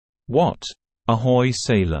What? Ahoy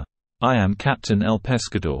sailor! I am Captain El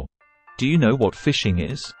Pescador. Do you know what phishing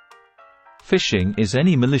is? Phishing is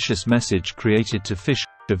any malicious message created to phish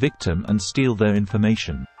a victim and steal their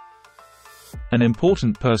information. An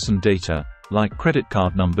important person data, like credit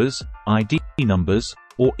card numbers, ID numbers,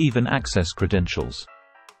 or even access credentials.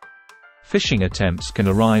 Phishing attempts can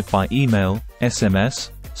arrive by email,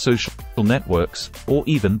 SMS, social networks, or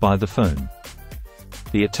even by the phone.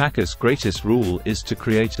 The attacker's greatest rule is to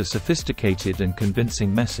create a sophisticated and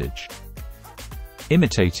convincing message,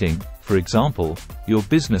 imitating, for example, your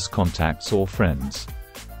business contacts or friends.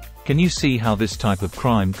 Can you see how this type of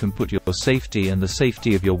crime can put your safety and the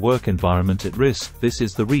safety of your work environment at risk? This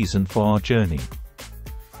is the reason for our journey.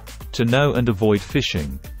 To know and avoid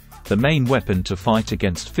phishing. The main weapon to fight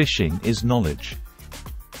against phishing is knowledge.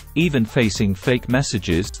 Even facing fake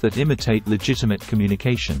messages that imitate legitimate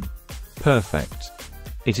communication. Perfect.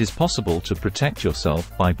 It is possible to protect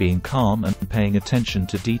yourself by being calm and paying attention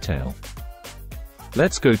to detail.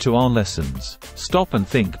 Let's go to our lessons. Stop and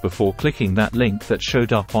think before clicking that link that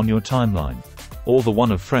showed up on your timeline, or the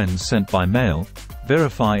one of friends sent by mail.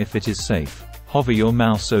 Verify if it is safe. Hover your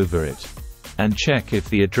mouse over it, and check if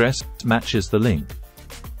the address matches the link.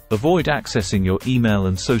 Avoid accessing your email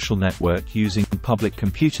and social network using public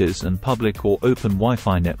computers and public or open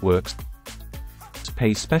Wi-Fi networks.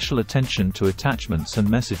 Pay special attention to attachments and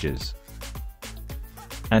messages.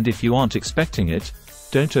 And if you aren't expecting it,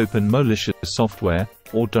 don't open malicious software,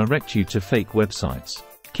 or direct you to fake websites.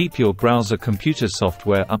 Keep your browser computer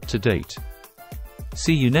software up to date.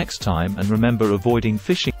 See you next time, and remember, avoiding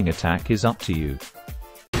phishing attack is up to you.